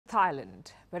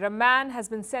Thailand, where a man has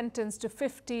been sentenced to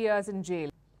 50 years in jail.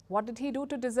 What did he do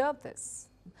to deserve this?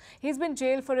 He's been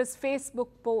jailed for his Facebook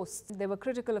posts. They were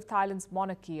critical of Thailand's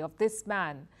monarchy, of this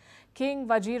man, King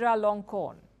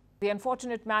Vajiralongkorn. The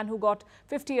unfortunate man who got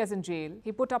 50 years in jail,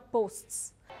 he put up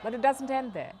posts. But it doesn't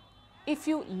end there. If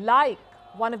you like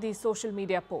one of these social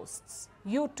media posts,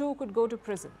 you too could go to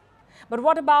prison. But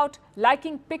what about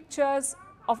liking pictures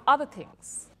of other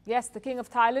things? Yes, the King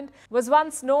of Thailand was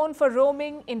once known for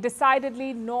roaming in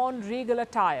decidedly non-regal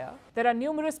attire. There are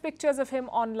numerous pictures of him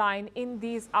online in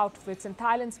these outfits, and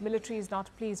Thailand's military is not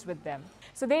pleased with them.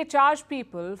 So they charge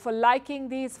people for liking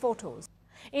these photos.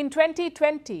 In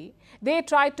 2020, they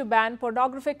tried to ban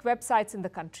pornographic websites in the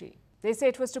country. They say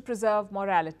it was to preserve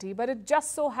morality, but it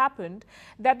just so happened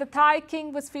that the Thai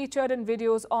king was featured in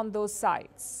videos on those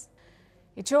sites.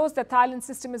 It shows that Thailand's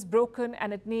system is broken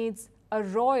and it needs a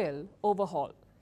royal overhaul.